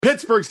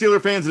Pittsburgh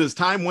Steelers fans, it is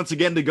time once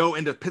again to go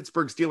into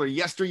Pittsburgh Steelers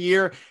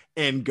yesteryear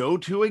and go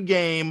to a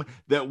game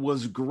that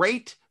was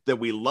great, that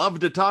we love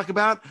to talk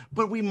about,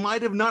 but we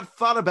might have not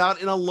thought about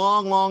in a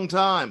long, long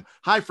time.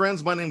 Hi,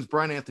 friends. My name is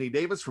Brian Anthony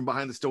Davis from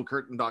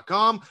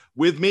BehindTheSteelCurtain.com.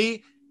 With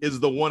me is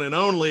the one and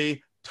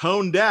only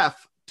Tone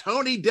Deaf,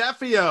 Tony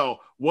Defio.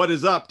 What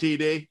is up,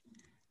 TD?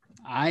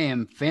 I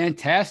am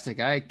fantastic.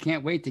 I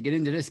can't wait to get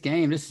into this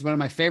game. This is one of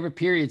my favorite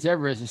periods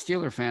ever as a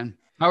Steeler fan.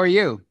 How are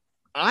you?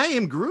 I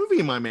am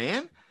groovy, my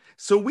man.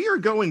 So we are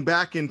going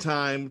back in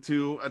time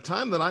to a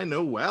time that I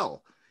know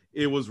well.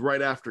 It was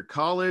right after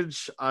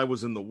college. I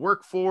was in the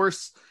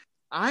workforce.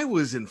 I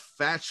was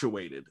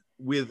infatuated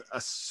with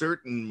a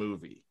certain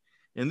movie.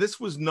 And this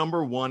was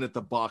number one at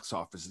the box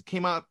office. It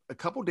came out a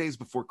couple days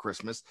before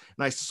Christmas,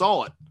 and I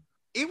saw it.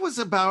 It was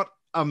about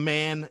a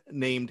man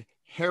named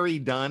Harry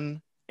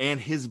Dunn and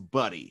his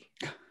buddy,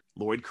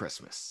 Lloyd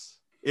Christmas.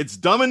 It's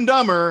Dumb and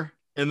Dumber,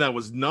 and that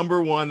was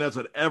number one. That's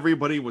what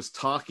everybody was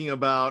talking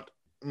about.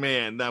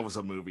 Man, that was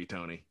a movie,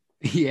 Tony.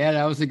 Yeah,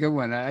 that was a good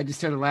one. I just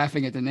started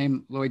laughing at the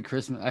name Lloyd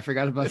Christmas. I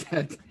forgot about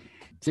that.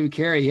 Tim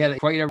Carey, he had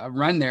quite a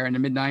run there in the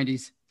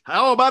mid-90s.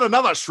 How about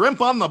another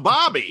shrimp on the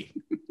bobby?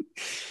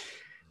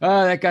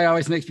 That guy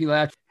always makes me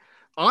laugh.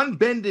 On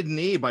Bended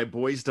Knee by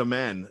Boyz II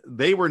Men,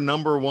 they were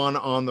number one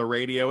on the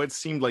radio. It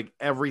seemed like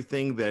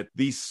everything that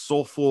these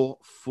soulful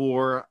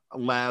four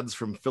lads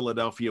from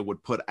Philadelphia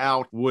would put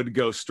out would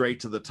go straight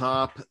to the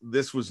top.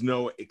 This was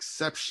no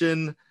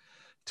exception.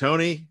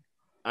 Tony,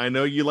 I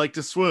know you like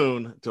to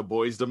swoon to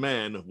Boyz II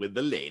Men with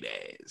the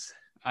ladies.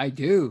 I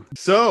do.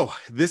 So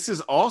this is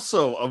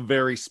also a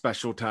very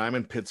special time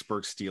in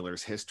Pittsburgh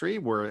Steelers history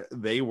where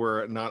they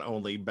were not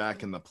only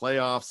back in the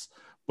playoffs,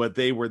 but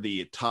they were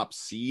the top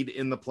seed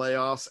in the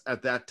playoffs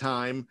at that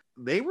time.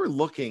 They were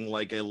looking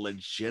like a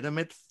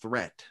legitimate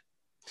threat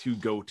to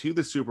go to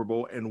the Super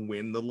Bowl and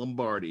win the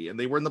Lombardi. And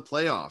they were in the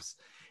playoffs.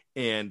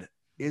 And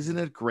isn't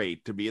it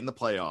great to be in the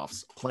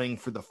playoffs playing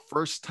for the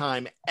first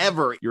time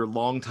ever your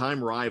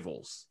longtime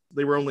rivals?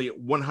 They were only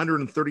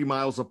 130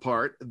 miles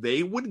apart.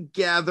 They would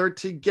gather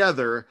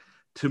together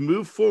to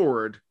move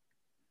forward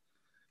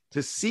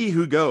to see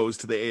who goes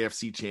to the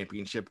AFC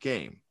Championship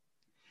game.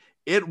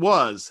 It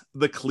was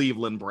the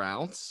Cleveland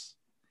Browns,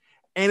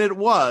 and it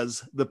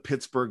was the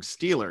Pittsburgh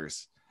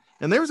Steelers.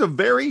 And there's a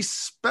very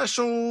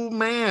special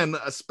man,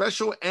 a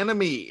special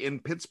enemy in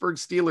Pittsburgh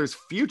Steelers'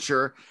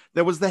 future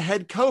that was the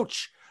head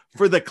coach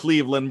for the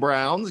Cleveland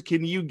Browns.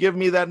 Can you give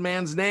me that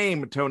man's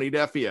name, Tony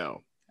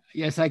Defio?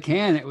 Yes, I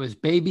can. It was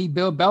baby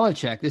Bill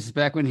Belichick. This is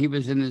back when he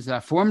was in his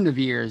formative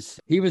years.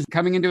 He was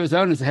coming into his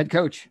own as a head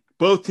coach.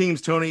 Both teams,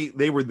 Tony,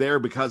 they were there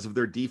because of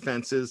their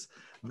defenses.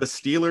 The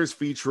Steelers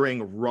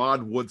featuring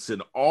Rod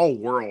Woodson,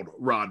 all-world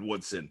Rod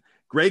Woodson,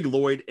 Greg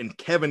Lloyd, and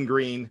Kevin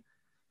Green.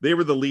 They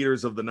were the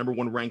leaders of the number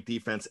one ranked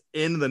defense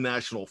in the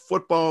National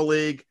Football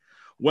League.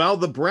 While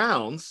the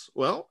Browns,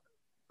 well,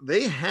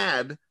 they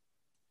had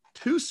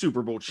two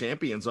Super Bowl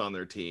champions on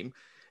their team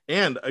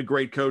and a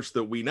great coach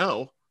that we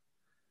know.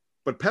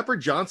 But Pepper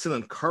Johnson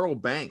and Carl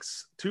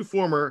Banks, two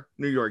former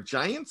New York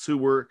Giants who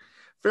were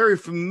very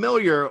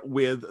familiar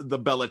with the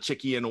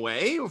Belichickian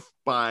way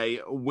by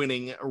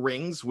winning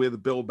rings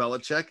with Bill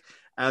Belichick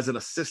as an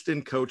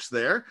assistant coach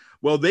there.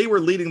 Well, they were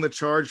leading the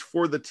charge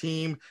for the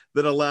team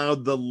that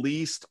allowed the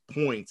least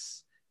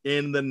points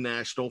in the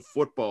National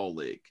Football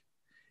League.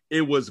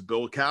 It was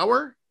Bill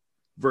Cowher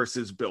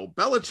versus Bill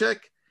Belichick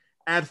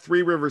at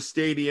Three Rivers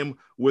Stadium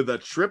with a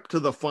trip to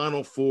the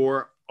Final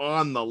Four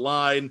on the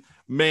line.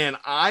 Man,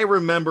 I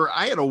remember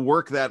I had to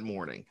work that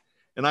morning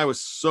and I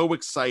was so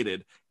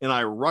excited and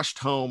I rushed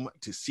home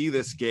to see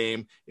this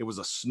game. It was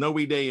a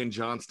snowy day in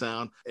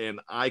Johnstown and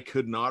I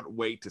could not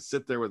wait to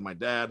sit there with my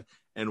dad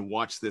and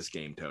watch this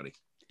game, Tony.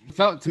 It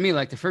felt to me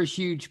like the first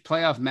huge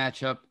playoff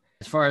matchup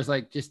as far as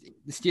like just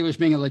the Steelers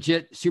being a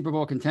legit Super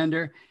Bowl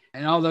contender.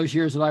 And all those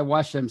years that I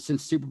watched them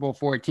since Super Bowl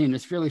 14,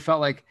 this really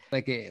felt like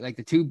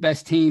the two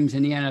best teams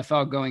in the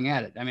NFL going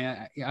at it. I mean,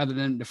 other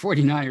than the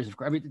 49ers, of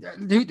course. I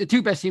mean, the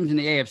two best teams in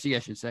the AFC, I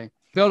should say.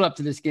 Build up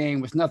to this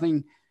game was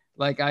nothing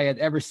like I had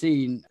ever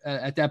seen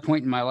at that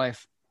point in my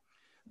life.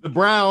 The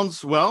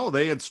Browns, well,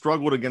 they had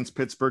struggled against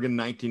Pittsburgh in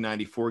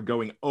 1994,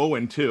 going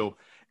 0-2.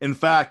 In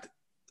fact,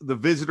 the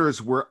visitors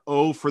were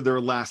 0 for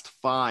their last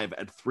 5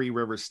 at Three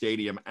Rivers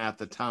Stadium at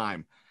the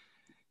time.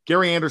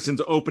 Gary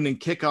Anderson's opening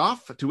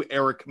kickoff to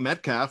Eric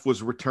Metcalf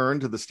was returned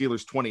to the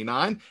Steelers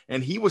 29,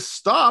 and he was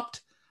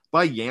stopped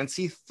by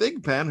Yancey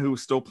Thigpen, who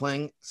was still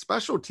playing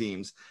special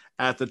teams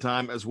at the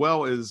time, as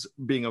well as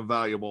being a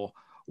valuable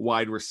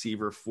wide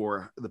receiver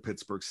for the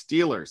Pittsburgh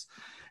Steelers.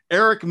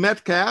 Eric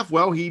Metcalf,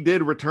 well, he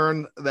did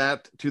return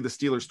that to the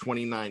Steelers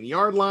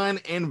 29-yard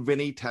line, and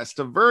Vinny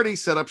Testaverde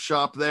set up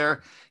shop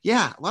there.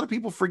 Yeah, a lot of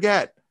people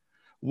forget.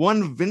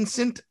 One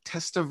Vincent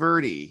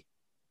Testaverde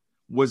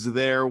was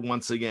there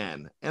once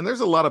again. And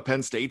there's a lot of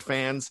Penn State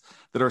fans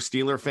that are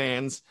Steeler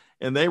fans,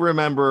 and they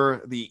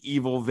remember the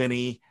evil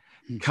Vinny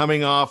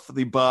coming off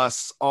the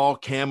bus, all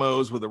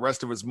camos with the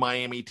rest of his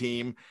Miami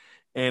team,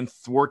 and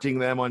thwarting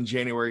them on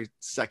January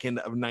 2nd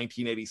of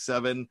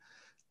 1987.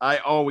 I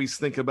always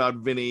think about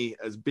Vinny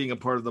as being a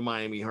part of the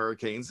Miami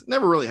Hurricanes.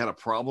 Never really had a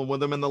problem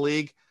with him in the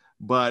league,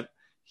 but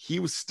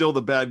he was still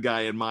the bad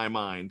guy in my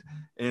mind.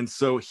 And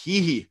so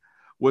he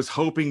was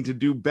hoping to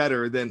do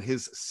better than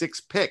his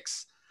 6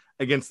 picks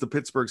against the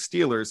Pittsburgh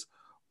Steelers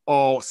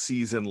all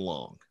season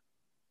long.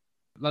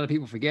 A lot of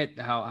people forget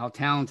how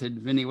talented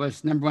Vinny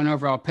was. Number 1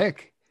 overall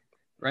pick,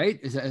 right?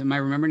 Am I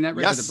remembering that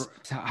right? Yes.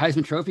 The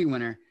Heisman Trophy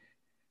winner.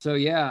 So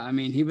yeah, I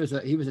mean, he was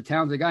a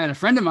talented guy. And a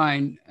friend of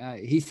mine,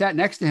 he sat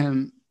next to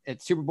him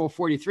at Super Bowl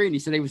 43, and he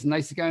said he was the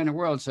nicest guy in the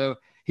world. So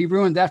he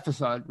ruined that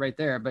facade right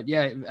there. But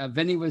yeah,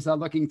 Vinny was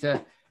looking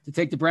to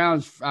take the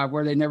Browns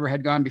where they never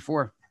had gone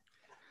before.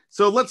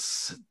 So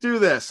let's do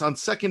this. On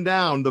second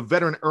down, the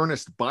veteran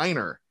Ernest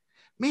Biner.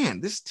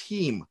 Man, this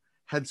team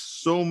had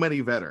so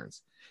many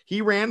veterans.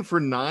 He ran for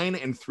 9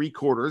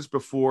 3/4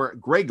 before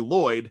Greg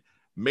Lloyd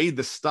made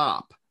the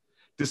stop.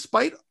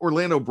 Despite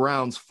Orlando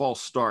Brown's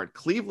false start,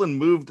 Cleveland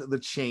moved the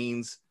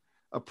chains.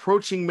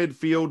 Approaching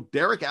midfield,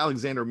 Derek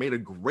Alexander made a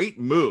great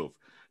move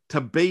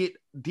to bait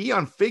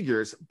Deon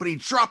Figures, but he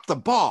dropped the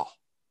ball.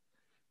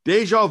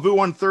 Deja vu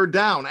on third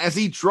down as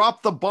he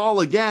dropped the ball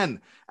again.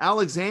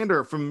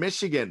 Alexander from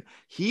Michigan.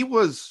 He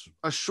was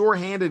a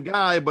sure-handed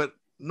guy, but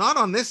not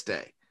on this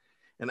day.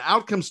 And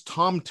out comes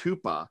Tom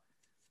Tupa.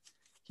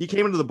 He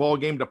came into the ball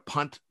game to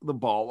punt the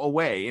ball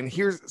away. And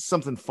here's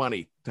something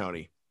funny,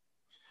 Tony.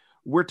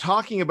 We're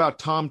talking about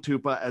Tom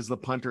Tupa as the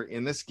punter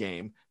in this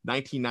game,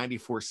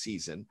 1994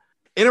 season.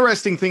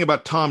 Interesting thing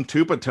about Tom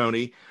Tupa,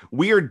 Tony,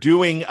 we are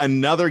doing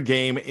another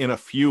game in a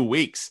few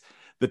weeks.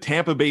 The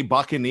Tampa Bay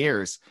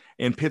Buccaneers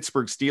and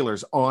Pittsburgh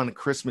Steelers on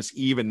Christmas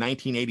Eve in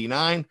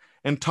 1989.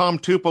 And Tom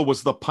Tupa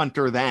was the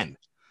punter then.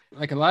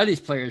 Like a lot of these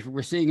players,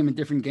 we're seeing them in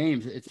different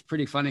games. It's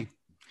pretty funny.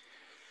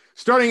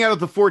 Starting out at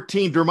the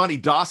 14,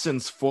 Dermontti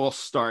Dawson's false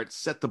start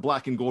set the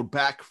black and gold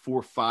back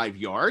for 5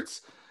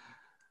 yards.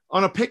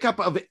 On a pickup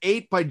of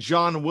 8 by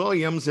John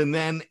Williams and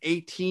then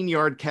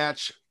 18-yard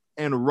catch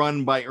and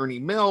run by Ernie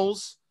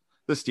Mills,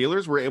 the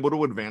Steelers were able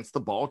to advance the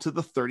ball to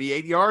the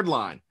 38-yard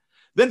line.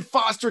 Then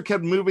Foster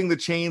kept moving the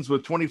chains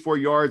with 24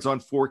 yards on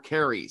 4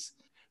 carries.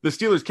 The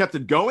Steelers kept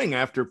it going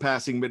after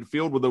passing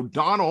midfield with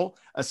O'Donnell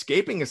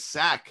escaping a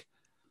sack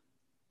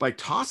by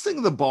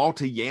tossing the ball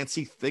to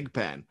Yancey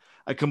Thigpen.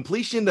 A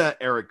completion to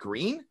Eric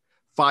Green,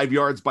 5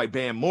 yards by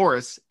Bam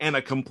Morris, and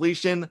a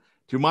completion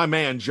to my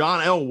man,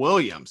 John L.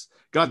 Williams.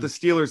 Got the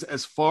Steelers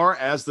as far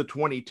as the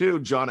 22,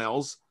 John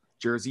L's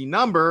jersey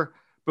number,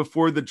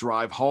 before the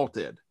drive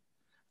halted.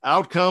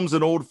 Out comes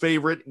an old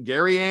favorite,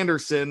 Gary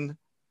Anderson,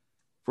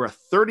 for a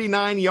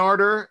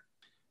 39-yarder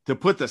to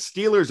put the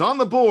Steelers on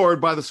the board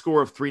by the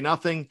score of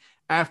 3-0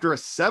 after a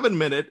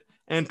 7-minute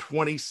and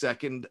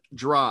 20-second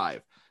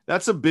drive.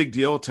 That's a big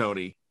deal,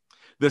 Tony.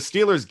 The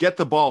Steelers get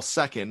the ball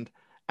second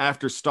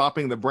after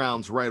stopping the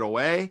Browns right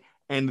away,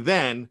 and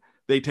then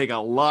they take a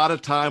lot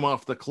of time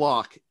off the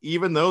clock.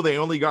 Even though they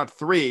only got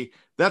 3,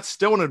 that's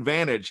still an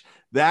advantage.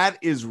 That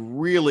is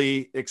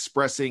really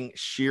expressing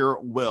sheer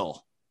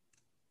will.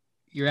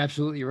 You're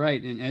absolutely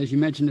right. And as you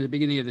mentioned at the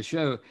beginning of the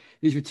show,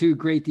 these were 2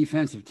 great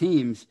defensive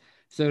teams.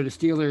 So the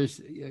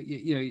Steelers,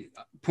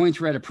 points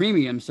were at a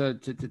premium. So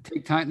to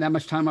take that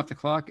much time off the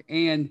clock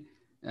and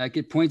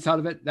get points out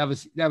of it, that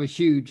was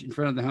huge in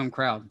front of the home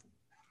crowd.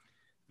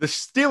 The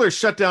Steelers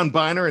shut down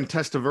Biner and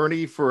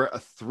Testaverde for a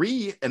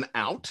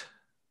 3-and-out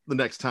the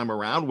next time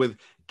around with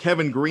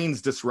Kevin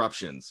Green's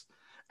disruptions.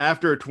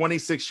 After a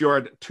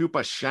 26-yard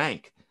Tupa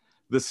shank,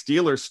 the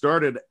Steelers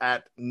started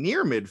at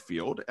near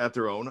midfield at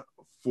their own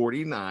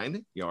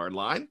 49-yard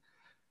line.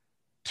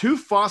 2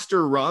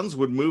 Foster runs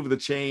would move the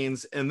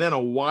chains, and then a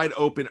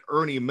wide-open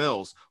Ernie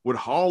Mills would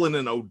haul in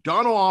an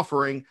O'Donnell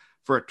offering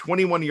for a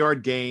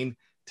 21-yard gain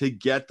to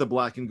get the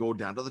black and gold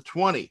down to the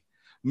 20.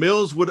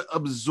 Mills would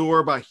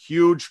absorb a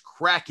huge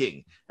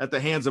cracking at the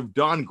hands of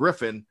Don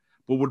Griffin,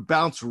 but would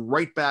bounce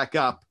right back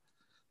up.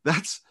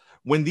 That's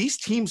when these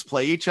teams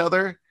play each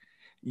other,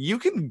 you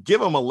can give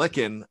them a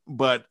licking,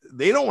 but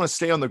they don't want to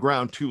stay on the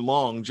ground too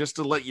long just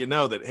to let you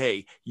know that,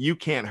 hey, you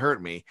can't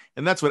hurt me.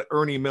 And that's what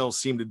Ernie Mills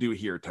seemed to do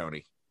here,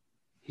 Tony.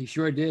 He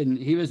sure did. And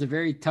he was a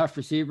very tough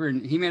receiver,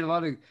 and he made a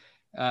lot of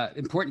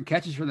important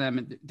catches for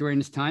them during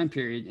this time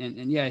period.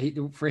 And yeah,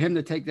 for him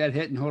to take that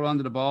hit and hold on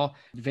to the ball,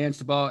 advance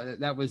the ball,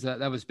 that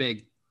was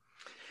big.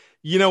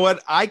 You know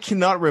what? I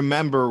cannot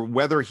remember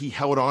whether he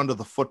held on to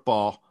the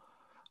football.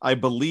 I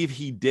believe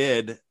he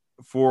did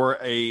for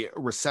a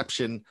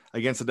reception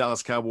against the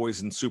Dallas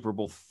Cowboys in Super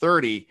Bowl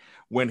 30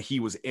 when he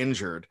was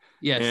injured.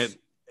 Yes. And,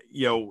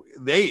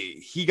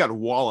 he got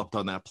walloped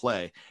on that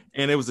play.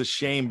 And it was a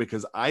shame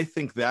because I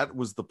think that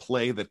was the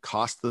play that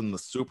cost them the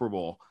Super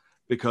Bowl.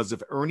 Because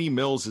if Ernie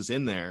Mills is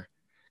in there,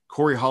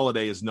 Corey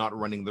Holiday is not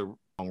running the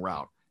wrong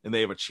route, and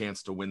they have a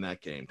chance to win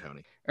that game,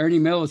 Tony. Ernie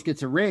Mills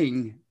gets a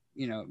ring.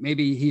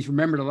 Maybe he's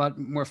remembered a lot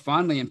more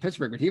fondly in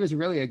Pittsburgh, but he was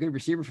really a good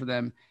receiver for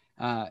them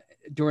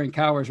during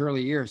Cowher's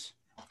early years.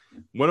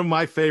 One of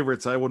my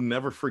favorites, I will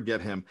never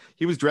forget him.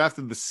 He was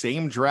drafted the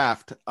same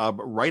draft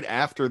right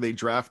after they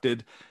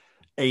drafted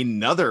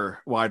another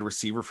wide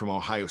receiver from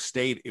Ohio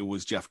State. It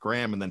was Jeff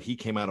Graham, and then he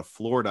came out of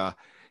Florida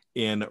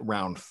in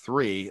round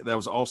 3. That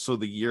was also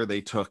the year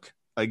they took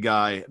a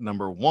guy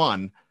number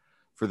 1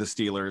 for the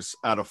Steelers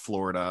out of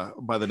Florida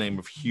by the name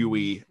of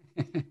Huey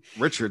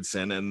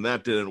Richardson, and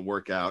that didn't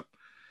work out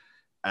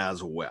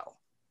as well.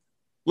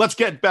 Let's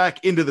get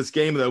back into this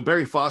game, though.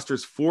 Barry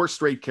Foster's 4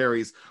 straight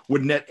carries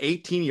would net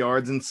 18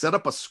 yards and set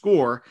up a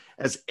score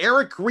as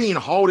Eric Green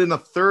hauled in a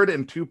 3rd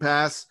and 2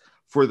 pass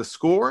for the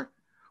score.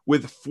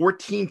 With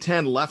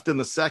 14:10 left in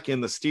the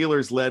second, the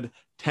Steelers led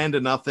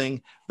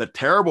 10-0. The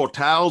terrible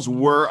towels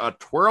were a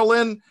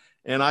twirling,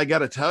 and I got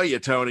to tell you,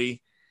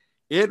 Tony,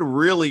 it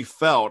really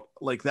felt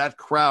like that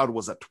crowd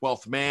was a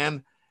 12th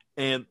man,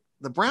 and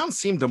the Browns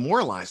seemed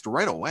demoralized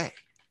right away.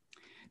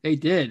 They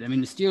did. I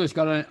mean, the Steelers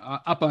got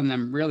up on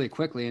them really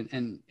quickly.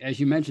 And as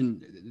you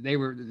mentioned,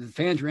 the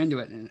fans were into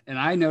it. And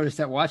I noticed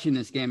that watching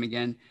this game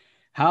again,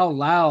 how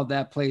loud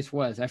that place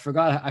was. I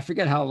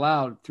forget how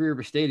loud Three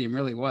River Stadium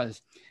really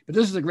was. But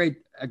this is a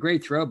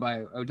great throw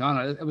by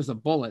O'Donnell. It was a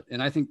bullet.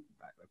 And I think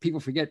people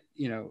forget,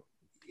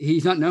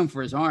 he's not known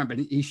for his arm, but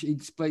he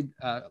displayed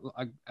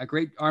a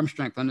great arm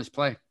strength on this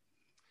play.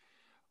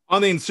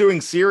 On the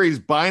ensuing series,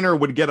 Biner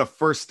would get a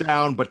first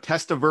down, but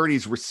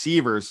Testaverde's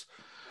receivers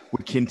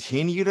would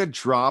continue to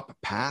drop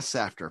pass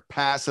after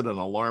pass at an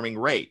alarming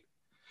rate.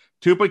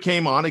 Tupa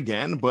came on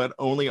again, but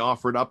only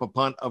offered up a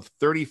punt of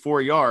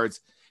 34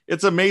 yards.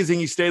 It's amazing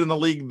he stayed in the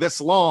league this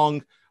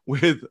long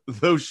with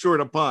those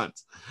short of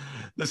punts.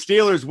 The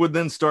Steelers would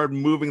then start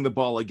moving the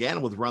ball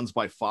again with runs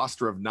by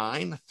Foster of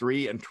 9,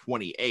 3, and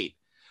 28.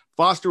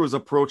 Foster was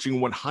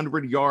approaching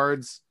 100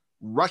 yards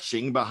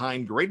rushing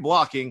behind great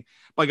blocking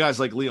by guys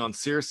like Leon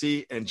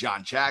Searcy and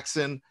John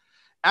Jackson,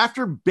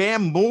 after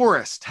Bam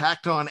Morris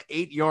tacked on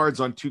 8 yards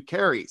on 2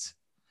 carries.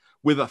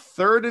 With a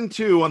 3rd and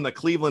 2 on the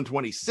Cleveland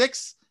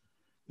 26,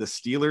 the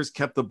Steelers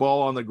kept the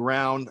ball on the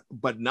ground,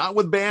 but not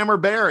with Bam or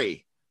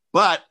Barry.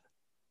 But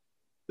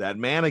that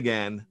man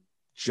again,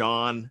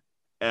 John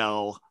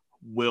L.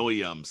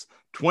 Williams.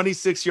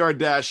 26-yard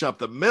dash up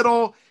the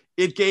middle.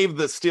 It gave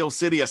the Steel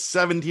City a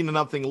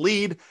 17-0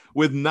 lead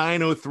with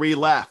 9:03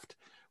 left.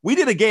 We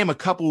did a game a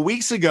couple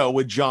weeks ago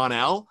with John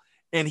L.,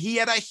 and he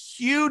had a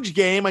huge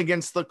game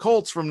against the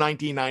Colts from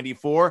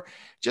 1994,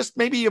 just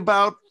maybe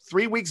about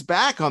 3 weeks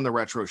back on the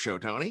Retro Show,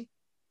 Tony.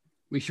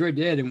 We sure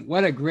did. And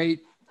what a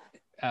great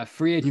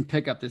free agent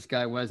pickup this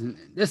guy was. And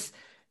this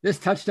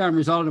touchdown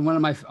resulted in one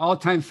of my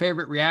all-time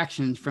favorite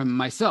reactions from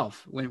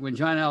myself. When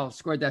John L.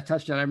 scored that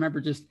touchdown, I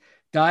remember just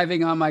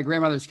diving on my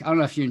grandmother's, I don't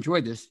know if you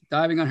enjoyed this,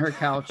 diving on her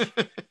couch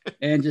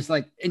and just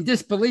like in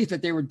disbelief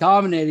that they were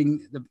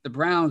dominating the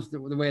Browns the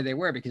way they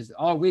were, because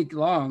all week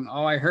long,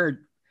 all I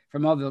heard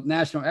from all the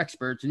national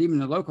experts and even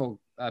the local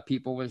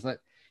people was that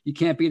you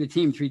can't beat a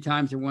team 3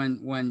 times in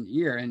one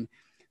year. And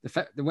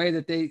the way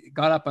that they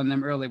got up on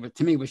them early, but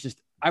to me was just,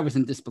 I was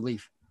in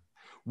disbelief.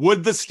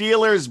 Would the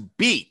Steelers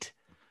beat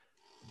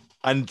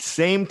a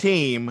same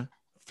team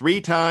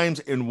 3 times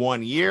in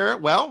 1 year?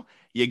 Well,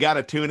 you got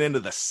to tune into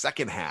the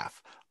second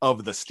half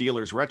of the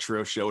Steelers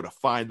Retro Show to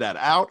find that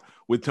out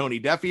with Tony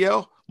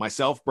Defeo,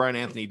 myself, Brian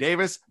Anthony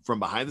Davis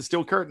from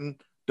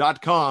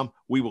BehindTheSteelCurtain.com.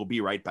 We will be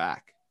right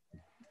back.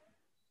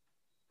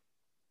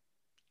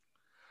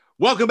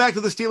 Welcome back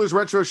to the Steelers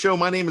Retro Show.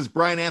 My name is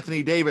Brian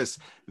Anthony Davis.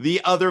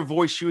 The other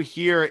voice you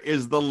hear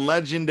is the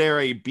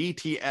legendary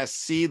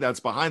BTSC,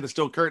 that's Behind the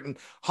Steel Curtain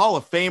Hall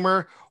of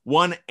Famer,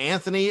 one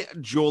Anthony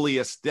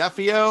Julius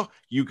Defeo.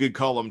 You could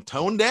call him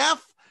Tone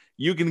Deaf.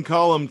 You can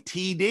call him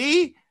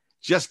TD.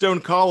 Just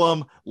don't call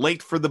him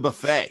late for the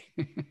buffet.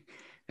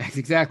 That's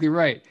exactly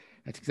right.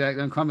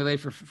 Don't call me late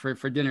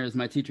for dinner, as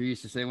my teacher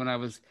used to say when I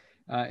was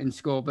in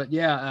school. But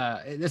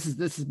yeah, this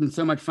has been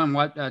so much fun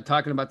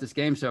talking about this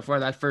game so far.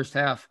 That first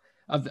half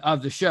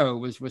of the show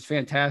was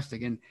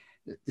fantastic, and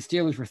the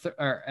Steelers were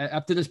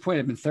up to this point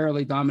have been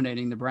thoroughly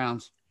dominating the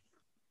Browns.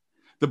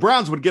 The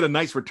Browns would get a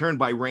nice return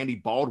by Randy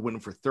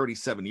Baldwin for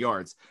 37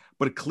 yards,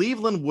 but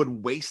Cleveland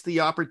would waste the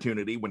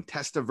opportunity when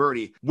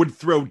Testaverde would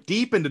throw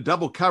deep into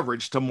double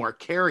coverage to Mark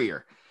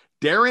Carrier.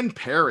 Darren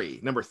Perry,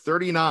 number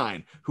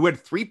 39, who had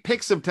 3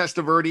 picks of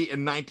Testaverde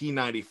in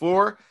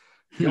 1994,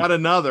 got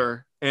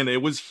another, and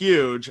it was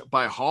huge,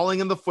 by hauling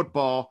in the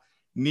football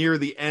near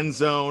the end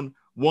zone.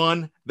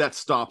 1, that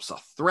stops a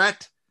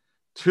threat.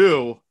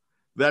 2,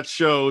 that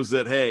shows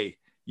that, hey,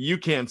 you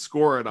can't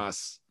score at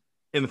us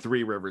in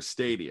Three Rivers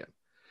Stadium.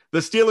 The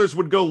Steelers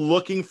would go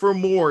looking for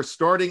more,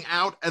 starting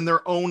out in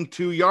their own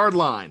 2-yard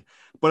line,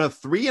 but a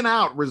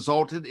 3-and-out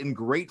resulted in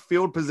great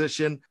field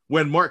position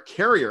when Mark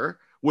Carrier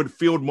would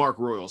field Mark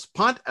Royal's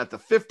punt at the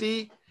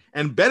 50,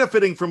 and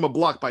benefiting from a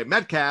block by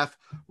Metcalf,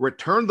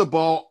 returned the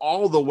ball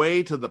all the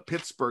way to the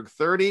Pittsburgh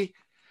 30.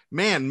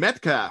 Man,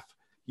 Metcalf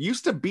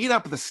used to beat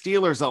up the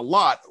Steelers a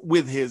lot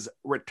with his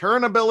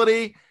return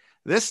ability.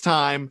 This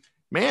time,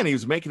 man, he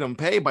was making them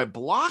pay by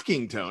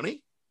blocking,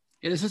 Tony.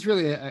 Yeah, this is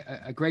really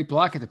a great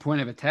block at the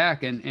point of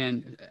attack,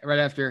 and right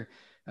after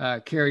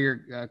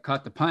Carrier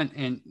caught the punt.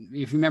 And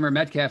if you remember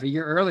Metcalf, a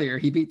year earlier,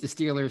 he beat the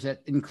Steelers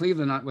in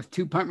Cleveland with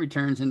 2 punt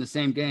returns in the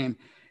same game.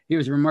 He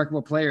was a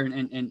remarkable player,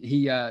 and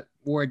he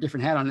wore a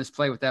different hat on this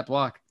play with that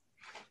block.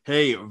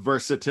 Hey,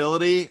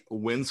 versatility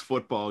wins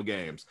football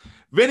games.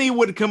 Vinny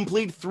would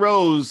complete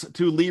throws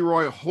to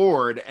Leroy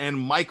Horde and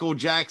Michael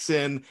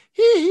Jackson.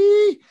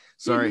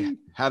 Sorry,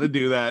 how to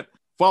do that.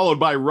 Followed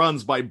by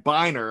runs by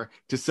Biner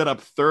to set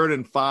up 3rd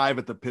and 5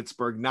 at the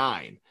Pittsburgh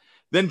 9.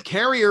 Then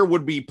Carrier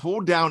would be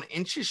pulled down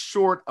inches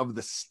short of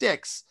the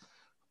sticks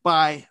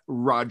by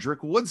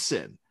Roderick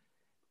Woodson.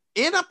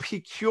 In a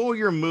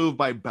peculiar move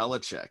by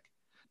Belichick,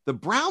 the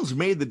Browns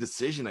made the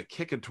decision to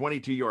kick a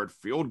 22-yard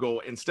field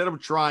goal instead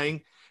of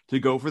trying to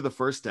go for the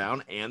first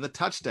down and the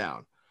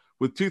touchdown.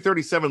 With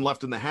 2:37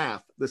 left in the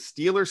half, the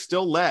Steelers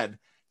still led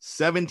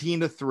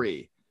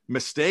 17-3.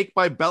 Mistake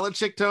by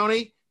Belichick,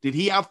 Tony? Did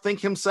he outthink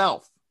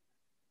himself?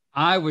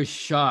 I was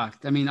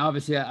shocked. I mean,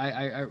 obviously,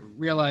 I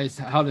realized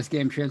how this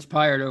game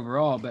transpired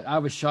overall, but I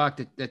was shocked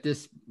at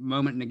this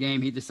moment in the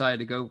game. He decided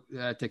to go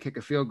to kick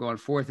a field goal on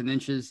 4th and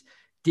inches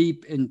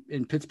deep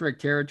in Pittsburgh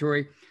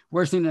territory.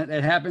 Worst thing that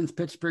happens,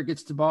 Pittsburgh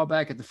gets the ball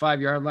back at the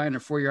 5-yard line or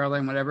 4-yard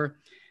line, whatever.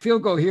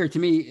 Field goal here, to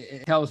me,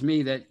 it tells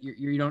me that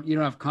you don't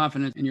have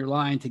confidence in your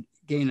line to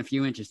gain a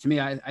few inches. To me,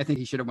 I think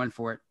he should have went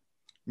for it.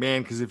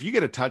 Man, because if you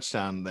get a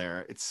touchdown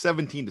there, it's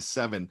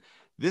 17-7.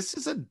 This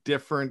is a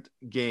different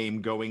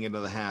game going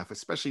into the half,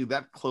 especially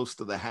that close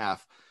to the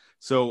half.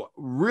 So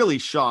really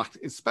shocked,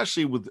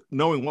 especially with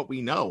knowing what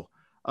we know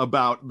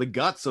about the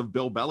guts of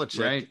Bill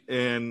Belichick, right,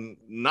 and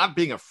not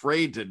being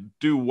afraid to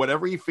do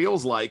whatever he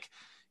feels like,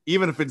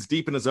 even if it's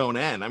deep in his own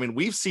end. I mean,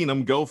 we've seen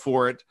him go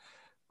for it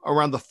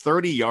around the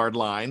 30-yard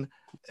line.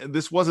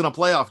 This wasn't a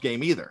playoff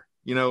game either,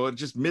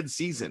 just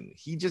mid-season.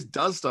 He just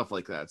does stuff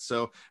like that.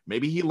 So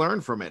maybe he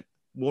learned from it.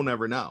 We'll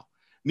never know.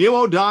 Neil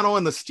O'Donnell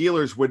and the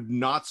Steelers would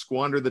not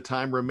squander the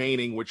time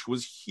remaining, which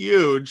was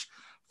huge.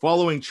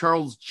 Following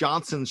Charles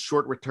Johnson's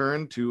short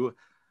return to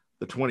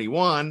the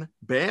 21,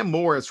 Bam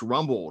Morris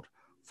rumbled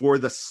for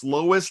the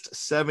slowest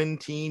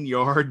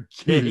 17-yard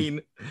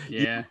gain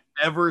you've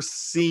ever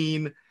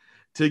seen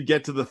to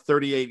get to the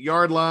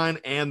 38-yard line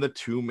and the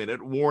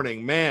 2-minute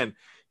warning. Man,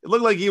 it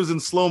looked like he was in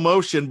slow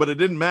motion, but it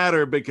didn't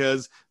matter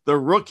because the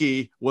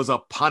rookie was a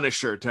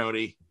punisher,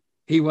 Tony.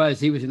 He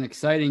was an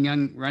exciting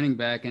young running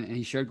back, and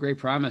he showed great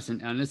promise.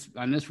 And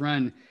on this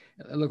run,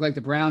 it looked like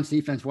the Browns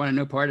defense wanted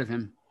no part of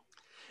him.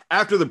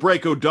 After the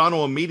break,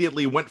 O'Donnell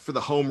immediately went for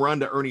the home run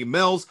to Ernie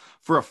Mills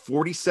for a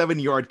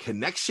 47-yard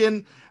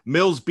connection.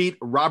 Mills beat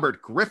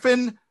Robert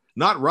Griffin,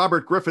 not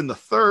Robert Griffin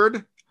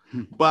III,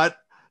 but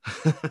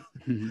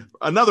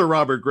another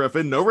Robert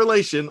Griffin, no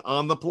relation,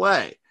 on the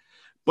play.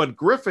 But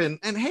Griffin,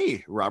 and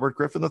hey, Robert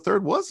Griffin III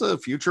was a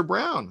future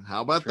Brown.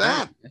 How about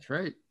that? That's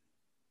right.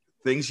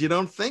 Things you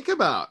don't think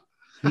about.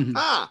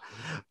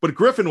 But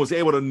Griffin was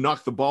able to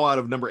knock the ball out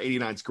of number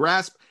 89's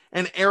grasp,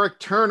 and Eric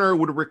Turner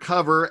would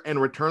recover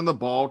and return the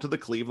ball to the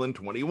Cleveland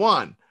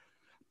 21.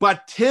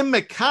 But Tim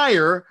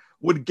McKyer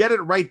would get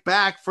it right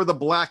back for the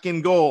black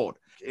and gold,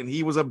 and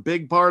he was a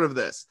big part of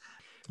this.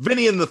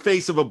 Vinny in the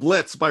face of a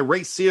blitz by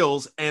Ray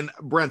Seals and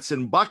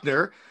Brenson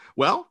Buckner,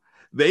 well,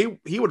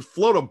 he would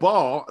float a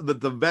ball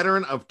that the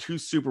veteran of 2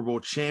 Super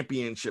Bowl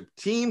championship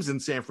teams in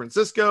San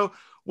Francisco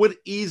would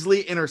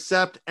easily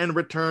intercept and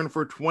return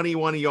for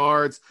 21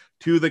 yards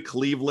to the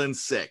Cleveland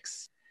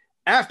 6.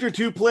 After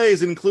 2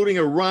 plays, including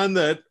a run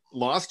that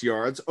lost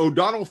yards,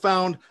 O'Donnell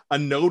found a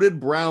noted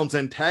Browns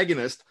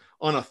antagonist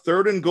on a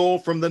 3rd and goal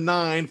from the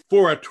 9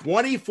 for a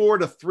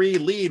 24-3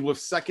 lead with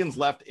seconds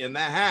left in the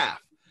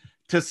half.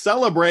 To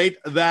celebrate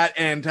that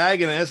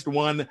antagonist,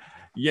 one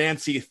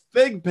Yancey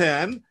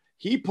Thigpen,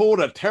 he pulled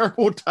a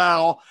terrible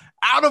towel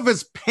out of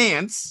his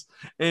pants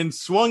and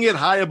swung it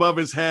high above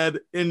his head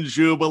in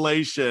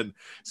jubilation.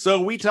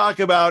 So we talk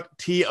about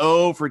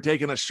T.O. for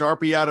taking a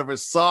Sharpie out of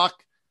his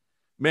sock.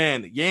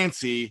 Man,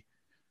 Yancey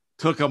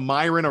took a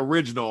Myron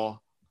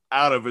original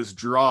out of his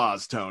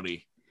drawers,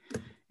 Tony.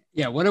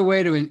 Yeah, what a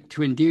way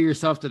to endear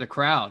yourself to the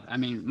crowd. I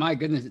mean, my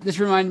goodness, this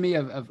reminded me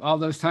of all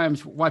those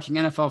times watching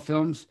NFL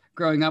films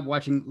growing up,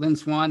 watching Lynn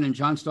Swann and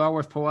John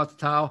Stallworth pull out the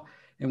towel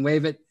and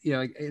wave it,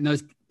 in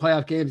those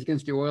playoff games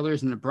against the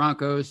Oilers and the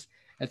Broncos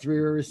at Three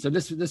Rivers. So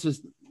this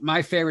was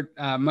my favorite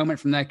moment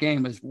from that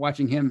game, was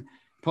watching him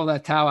pull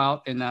that towel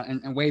out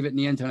and wave it in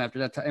the end zone after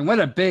that. And what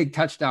a big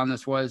touchdown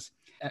this was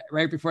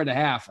right before the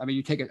half. I mean,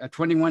 you take a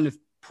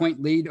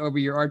 21-point lead over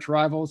your arch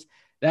rivals.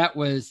 That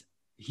was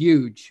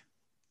huge.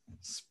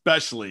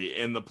 Especially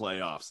in the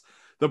playoffs.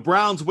 The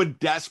Browns would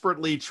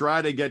desperately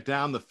try to get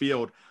down the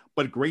field,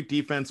 but great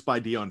defense by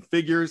Deon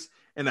Figures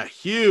and a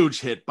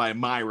huge hit by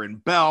Myron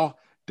Bell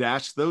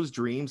dashed those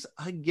dreams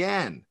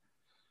again.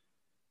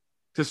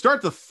 To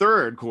start the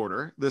third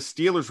quarter, the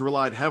Steelers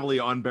relied heavily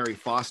on Barry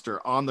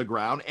Foster on the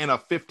ground and a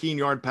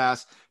 15-yard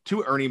pass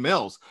to Ernie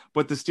Mills.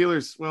 But the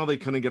Steelers, well, they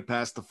couldn't get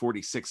past the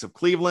 46 of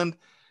Cleveland.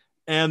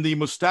 And the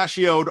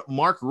mustachioed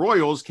Mark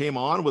Royals came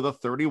on with a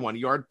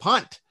 31-yard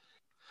punt.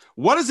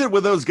 What is it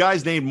with those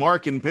guys named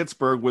Mark in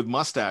Pittsburgh with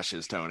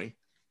mustaches, Tony?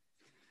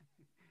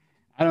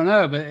 I don't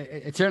know, but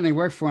it certainly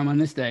worked for him on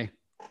this day.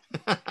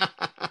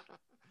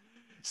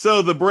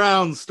 So the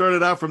Browns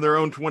started out from their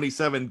own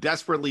 27,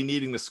 desperately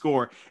needing to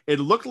score. It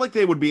looked like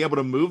they would be able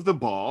to move the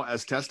ball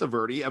as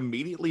Testaverde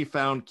immediately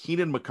found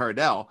Keenan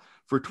McCardell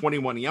for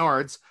 21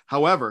 yards.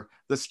 However,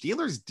 the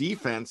Steelers'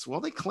 defense, well,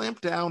 they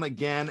clamped down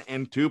again,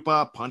 and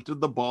Tupa punted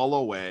the ball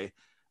away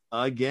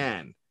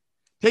again.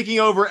 Taking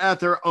over at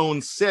their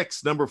own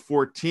 6, number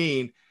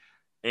 14,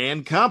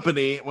 and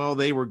company, well,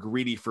 they were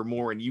greedy for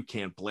more, and you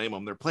can't blame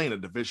them. They're playing a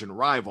division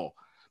rival.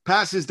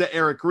 Passes to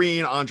Eric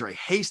Green, Andre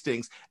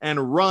Hastings,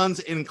 and runs,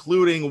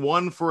 including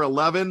 1 for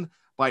 11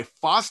 by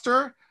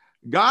Foster,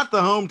 got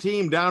the home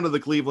team down to the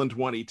Cleveland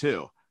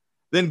 22.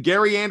 Then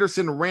Gary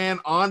Anderson ran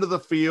onto the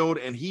field,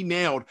 and he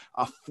nailed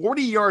a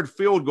 40-yard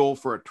field goal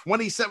for a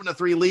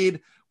 27-3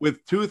 lead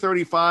with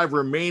 2:35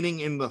 remaining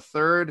in the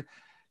third.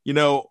 You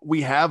know,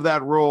 we have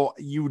that rule.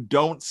 You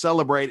don't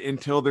celebrate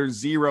until there's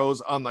zeros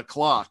on the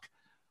clock.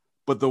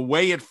 But the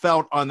way it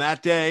felt on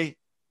that day,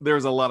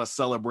 there's a lot of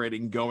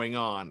celebrating going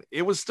on.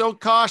 It was still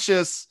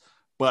cautious,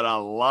 but a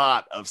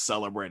lot of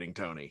celebrating,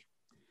 Tony.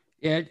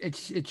 Yeah,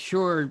 it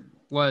sure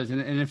was.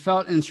 And it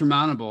felt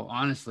insurmountable,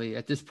 honestly,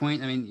 at this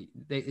point. I mean,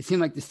 it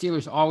seemed like the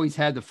Steelers always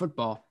had the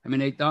football. I mean,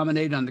 they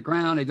dominated on the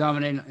ground. They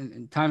dominated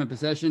in time of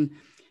possession.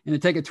 And to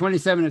take a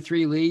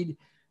 27-3 lead,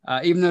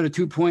 even though the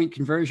 2-point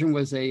conversion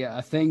was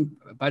a thing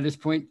by this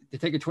point, to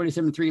take a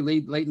 27-3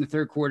 lead late in the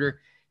third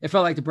quarter, it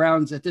felt like the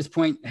Browns at this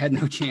point had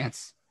no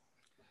chance.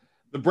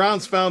 The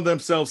Browns found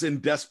themselves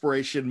in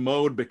desperation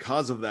mode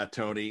because of that,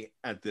 Tony,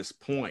 at this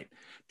point.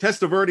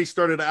 Testaverde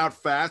started out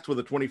fast with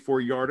a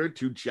 24-yarder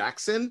to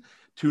Jackson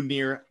to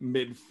near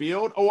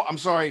midfield. Oh, I'm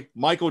sorry,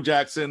 Michael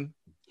Jackson.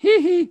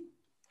 Hee.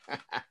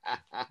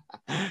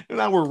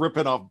 Now we're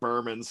ripping off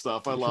Berman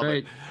stuff. I love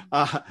it.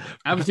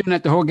 I was doing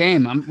that the whole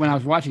game when I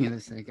was watching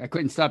it. I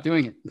couldn't stop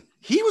doing it.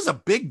 He was a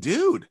big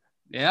dude.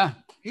 Yeah.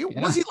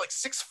 Was he like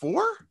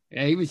 6'4"?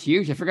 Yeah, he was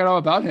huge. I forgot all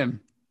about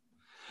him.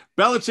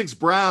 Belichick's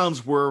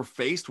Browns were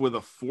faced with a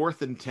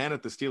 4th and 10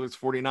 at the Steelers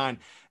 49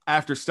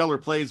 after stellar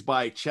plays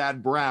by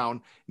Chad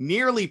Brown,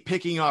 nearly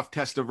picking off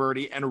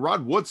Testaverde and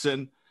Rod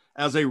Woodson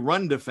as a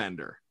run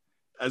defender.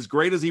 As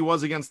great as he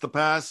was against the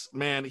pass,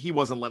 man, he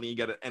wasn't letting you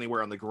get it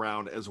anywhere on the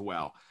ground as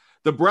well.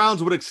 The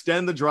Browns would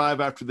extend the drive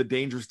after the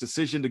dangerous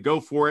decision to go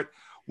for it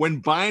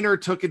when Biner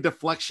took a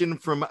deflection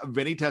from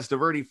Vinny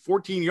Testaverde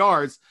 14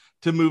 yards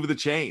to move the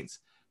chains.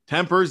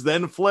 Tempers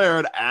then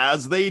flared,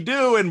 as they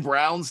do in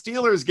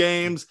Browns-Steelers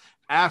games,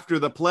 after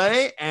the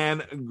play,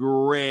 and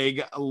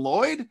Greg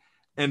Lloyd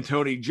and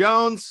Tony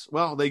Jones,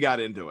 well, they got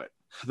into it.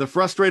 The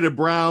frustrated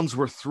Browns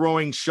were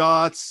throwing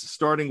shots,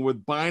 starting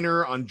with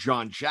Biner on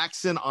John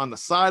Jackson on the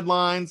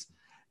sidelines,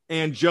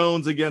 and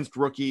Jones against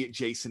rookie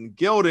Jason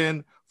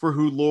Gilden, for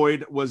who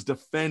Lloyd was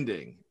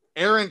defending.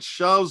 Errant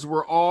shoves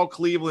were all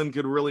Cleveland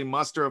could really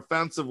muster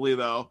offensively,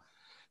 though.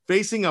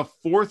 Facing a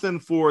 4th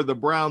and 4, the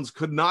Browns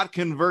could not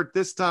convert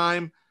this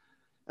time.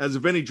 As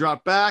Vinny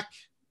dropped back,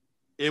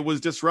 it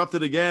was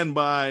disrupted again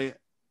by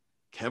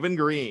Kevin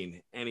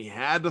Green, and he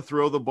had to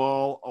throw the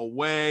ball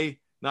away.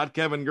 Not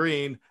Kevin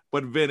Green,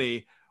 but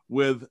Vinny,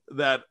 with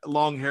that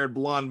long-haired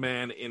blonde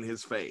man in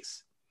his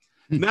face.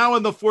 Now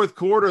in the fourth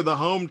quarter, the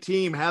home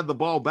team had the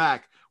ball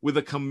back with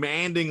a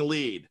commanding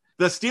lead.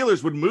 The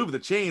Steelers would move the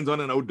chains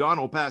on an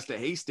O'Donnell pass to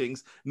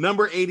Hastings.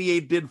 Number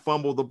 88 did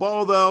fumble the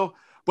ball, though,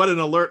 but an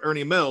alert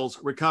Ernie Mills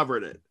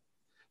recovered it.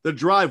 The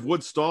drive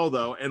would stall,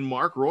 though, and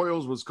Mark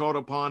Royals was called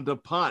upon to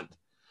punt.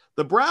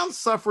 The Browns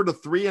suffered a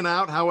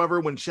 3-and-out, however,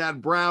 when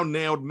Chad Brown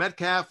nailed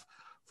Metcalf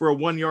for a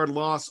 1-yard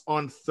loss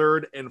on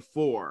 3rd and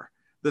 4.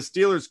 The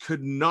Steelers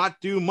could not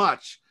do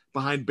much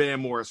behind Bam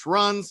Morris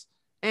runs,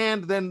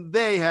 and then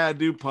they had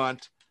to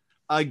punt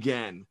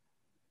again.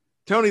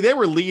 Tony, they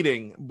were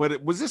leading,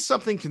 but was this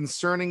something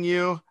concerning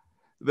you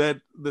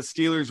that the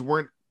Steelers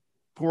weren't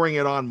pouring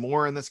it on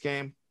more in this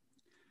game?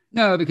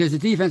 No, because the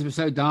defense was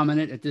so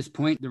dominant at this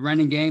point. The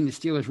running game, the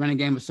Steelers' running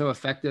game was so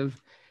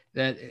effective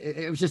that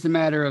it was just a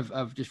matter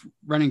of just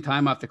running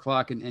time off the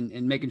clock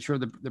and making sure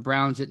the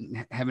Browns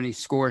didn't have any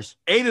scores.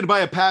 Aided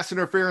by a pass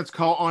interference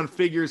call on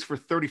Figures for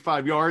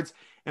 35 yards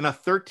and a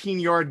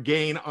 13-yard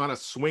gain on a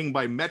swing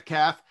by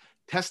Metcalf,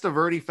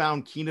 Testaverde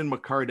found Keenan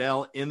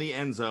McCardell in the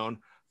end zone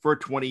for a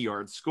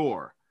 20-yard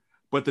score.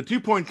 But the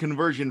 2-point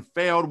conversion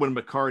failed when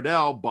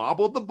McCardell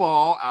bobbled the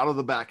ball out of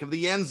the back of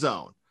the end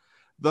zone.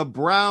 The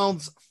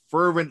Browns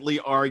fervently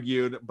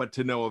argued, but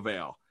to no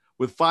avail.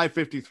 With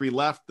 5:53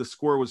 left, the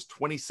score was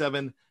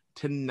 27-9.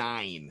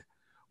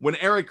 When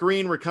Eric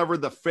Green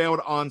recovered the failed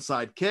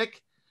onside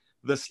kick,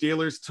 the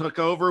Steelers took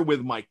over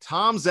with Mike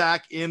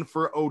Tomczak in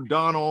for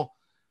O'Donnell,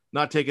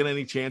 not taking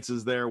any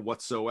chances there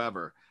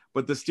whatsoever.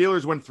 But the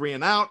Steelers went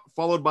 3-and-out,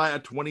 followed by a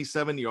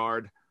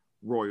 27-yard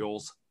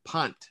Royals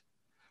punt.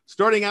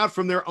 Starting out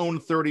from their own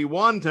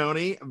 31,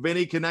 Tony,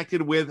 Vinny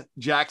connected with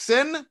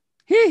Jackson.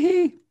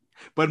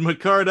 But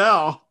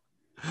McCardell,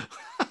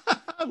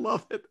 I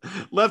love it,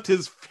 left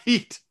his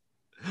feet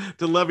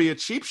to levy a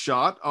cheap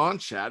shot on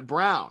Chad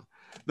Brown.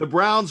 The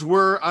Browns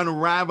were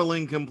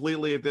unraveling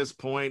completely at this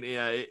point.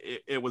 Yeah,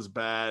 it was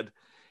bad.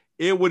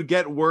 It would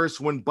get worse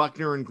when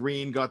Buckner and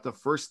Green got the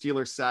first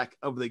Steelers sack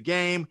of the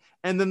game,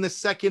 and then the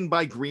second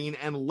by Green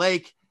and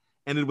Lake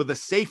ended with a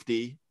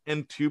safety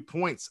and 2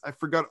 points. I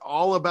forgot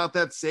all about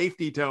that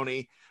safety,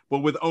 Tony, but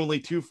with only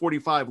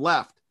 2:45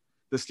 left,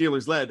 the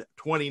Steelers led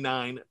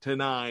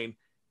 29-9.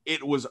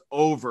 It was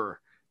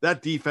over.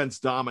 That defense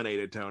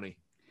dominated, Tony.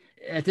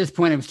 At this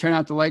point, it was turn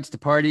out the lights. The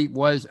party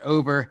was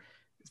over.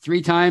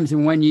 3 times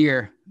in 1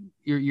 year,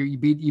 you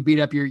beat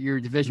up your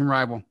division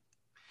rival.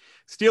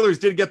 Steelers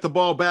did get the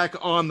ball back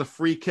on the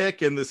free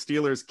kick, and the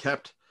Steelers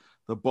kept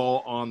the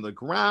ball on the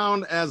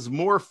ground as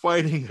more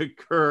fighting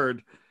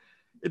occurred.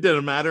 It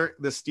didn't matter.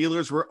 The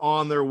Steelers were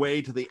on their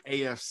way to the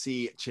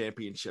AFC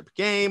Championship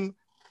game,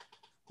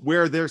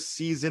 where their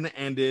season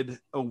ended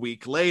a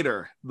week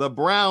later. The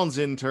Browns,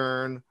 in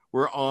turn,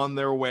 were on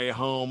their way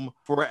home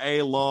for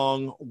a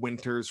long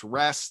winter's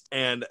rest,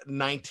 and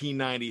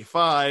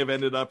 1995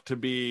 ended up to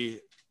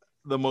be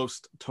the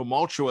most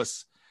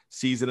tumultuous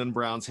season in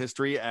Browns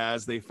history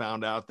as they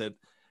found out that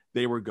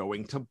they were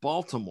going to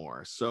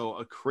Baltimore. So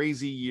a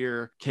crazy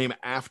year came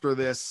after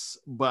this,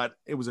 but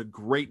it was a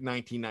great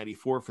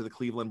 1994 for the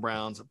Cleveland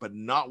Browns, but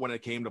not when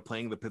it came to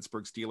playing the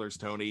Pittsburgh Steelers,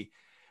 Tony.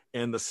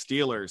 And the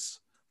Steelers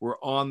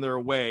were on their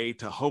way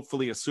to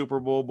hopefully a Super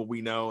Bowl, but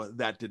we know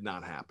that did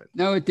not happen.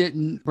 No, it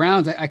didn't.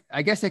 Browns,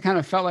 I guess they kind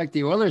of felt like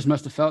the Oilers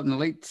must have felt in the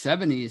late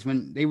 70s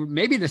when they were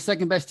maybe the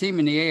second best team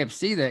in the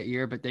AFC that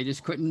year, but they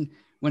just couldn't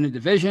win a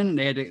division.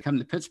 They had to come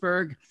to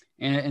Pittsburgh,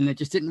 and it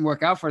just didn't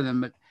work out for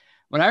them. But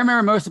what I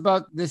remember most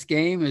about this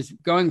game is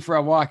going for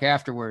a walk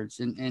afterwards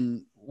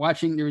and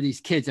watching. There were these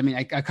kids. I mean,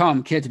 I call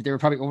them kids, but they were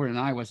probably older than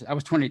I was. I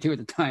was 22 at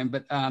the time,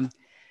 but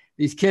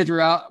these kids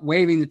were out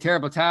waving the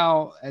terrible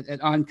towel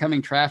at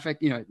oncoming traffic,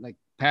 like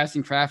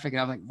passing traffic. And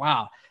I was like,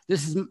 wow,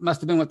 this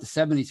must have been what the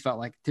 70s felt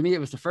like. To me, it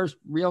was the first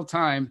real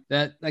time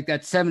that like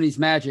that 70s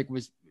magic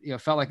was,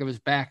 felt like it was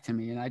back to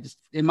me. And I just,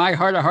 in my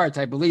heart of hearts,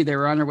 I believe they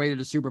were on their way to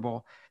the Super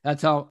Bowl.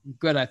 That's how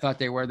good I thought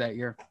they were that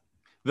year.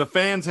 The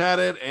fans had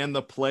it and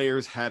the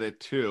players had it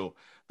too.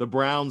 The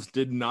Browns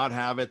did not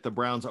have it. The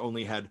Browns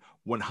only had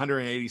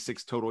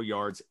 186 total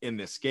yards in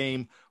this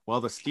game,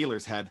 while the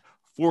Steelers had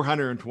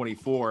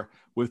 424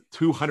 with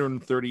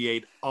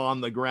 238 on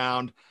the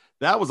ground.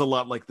 That was a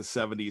lot like the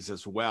 70s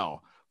as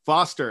well.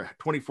 Foster,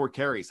 24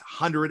 carries,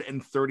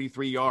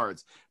 133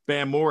 yards.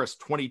 Bam Morris,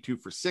 22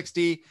 for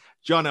 60.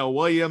 John L.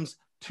 Williams,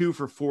 2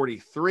 for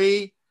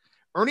 43.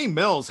 Ernie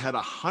Mills had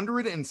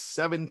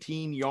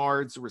 117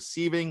 yards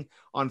receiving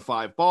on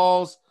 5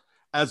 balls,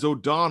 as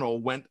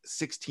O'Donnell went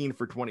 16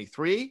 for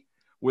 23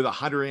 with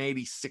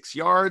 186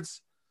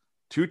 yards,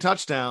 2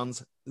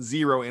 touchdowns,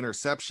 0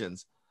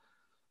 interceptions.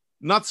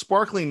 Not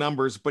sparkling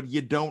numbers, but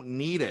you don't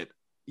need it.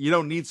 You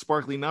don't need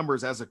sparkling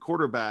numbers as a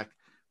quarterback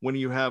when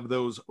you have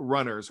those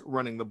runners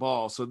running the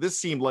ball. So this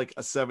seemed like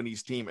a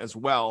 70s team as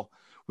well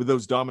with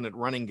those dominant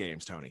running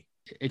games, Tony.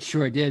 It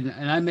sure did.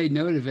 And I made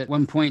note of it. At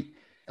one point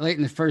late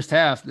in the first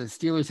half, the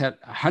Steelers had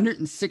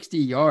 160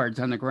 yards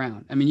on the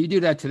ground. I mean, you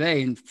do that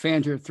today and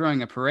fans are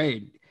throwing a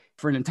parade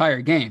for an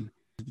entire game.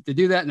 To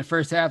do that in the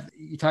first half,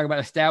 you talk about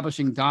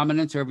establishing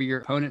dominance over your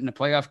opponent in a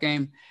playoff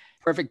game.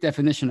 Perfect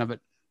definition of it.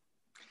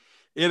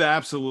 It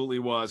absolutely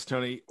was,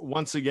 Tony.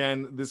 Once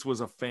again, this was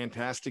a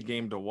fantastic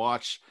game to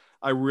watch.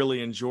 I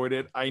really enjoyed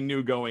it. I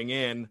knew going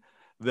in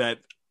that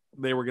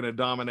they were going to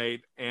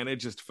dominate, and it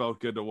just felt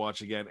good to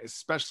watch again,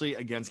 especially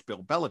against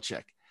Bill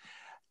Belichick.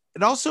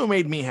 It also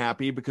made me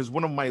happy because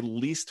one of my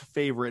least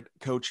favorite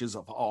coaches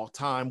of all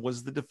time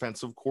was the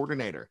defensive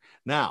coordinator.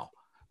 Now,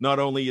 not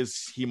only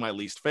is he my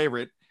least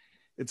favorite,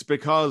 it's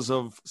because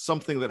of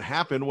something that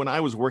happened when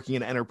I was working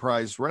in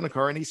Enterprise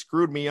Rent-A-Car, and he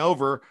screwed me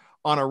over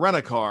on a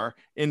rent-a-car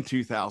in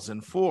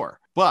 2004.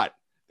 But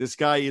this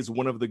guy is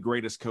one of the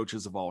greatest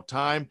coaches of all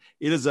time.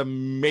 It is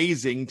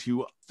amazing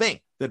to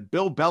think that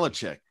Bill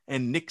Belichick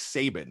and Nick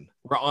Saban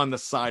were on the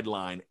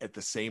sideline at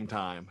the same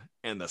time,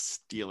 and the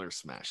Steelers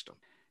smashed them.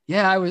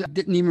 Yeah, I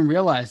didn't even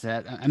realize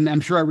that. I'm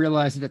sure I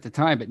realized it at the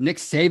time, but Nick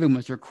Saban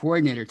was their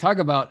coordinator. Talk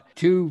about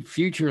 2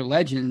 future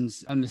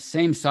legends on the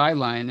same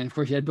sideline. And of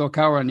course, you had Bill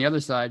Cowher on the other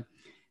side.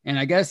 And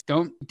I guess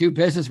don't do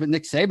business with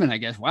Nick Saban, I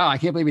guess. Wow, I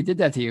can't believe he did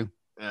that to you.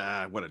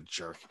 What a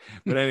jerk.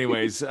 But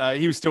anyways,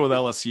 he was still with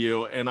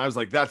LSU. And I was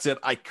like, that's it.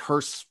 I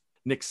curse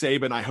Nick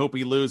Saban. I hope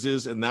he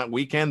loses. And that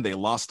weekend, they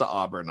lost to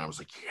Auburn. I was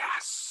like,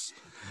 yes.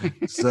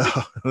 So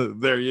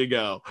there you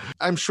go.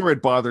 I'm sure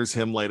it bothers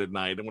him late at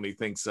night. And when he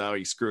thinks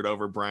he screwed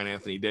over Brian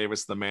Anthony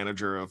Davis, the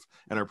manager of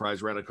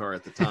Enterprise Rent-A-Car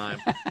at the time.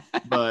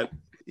 But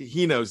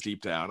he knows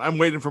deep down. I'm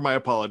waiting for my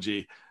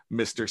apology,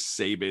 Mr.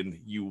 Saban,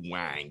 you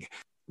wang.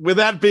 With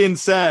that being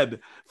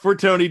said, for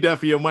Tony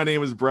Defeo, my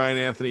name is Brian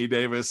Anthony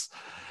Davis.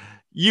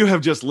 You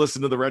have just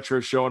listened to the Retro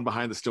Show on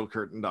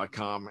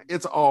BehindTheSteelCurtain.com.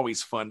 It's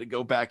always fun to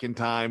go back in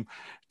time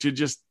to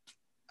just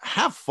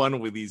have fun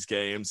with these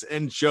games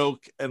and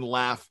joke and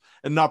laugh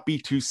and not be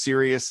too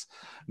serious,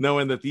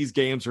 knowing that these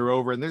games are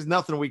over and there's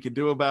nothing we can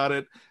do about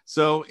it.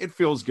 So it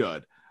feels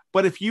good.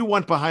 But if you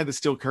want Behind the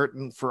Steel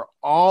Curtain for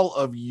all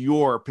of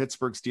your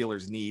Pittsburgh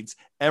Steelers needs,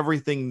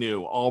 everything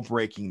new, all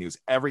breaking news,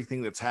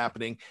 everything that's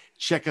happening,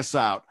 check us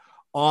out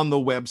on the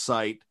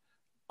website,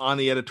 on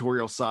the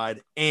editorial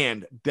side,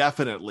 and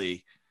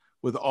definitely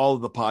with all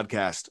of the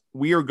podcast.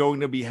 We are going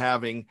to be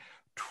having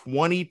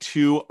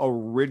 22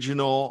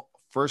 original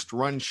first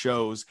run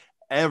shows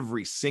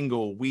every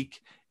single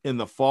week. In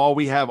the fall,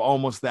 we have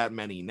almost that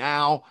many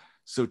now.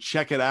 So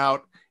check it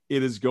out.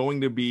 It is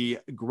going to be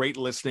great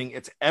listening.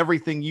 It's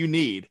everything you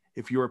need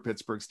if you're a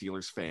Pittsburgh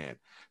Steelers fan.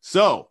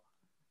 So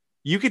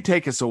you could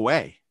take us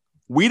away.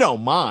 We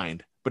don't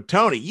mind. But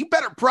Tony, you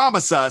better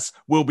promise us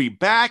we'll be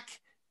back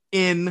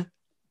in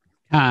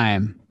time.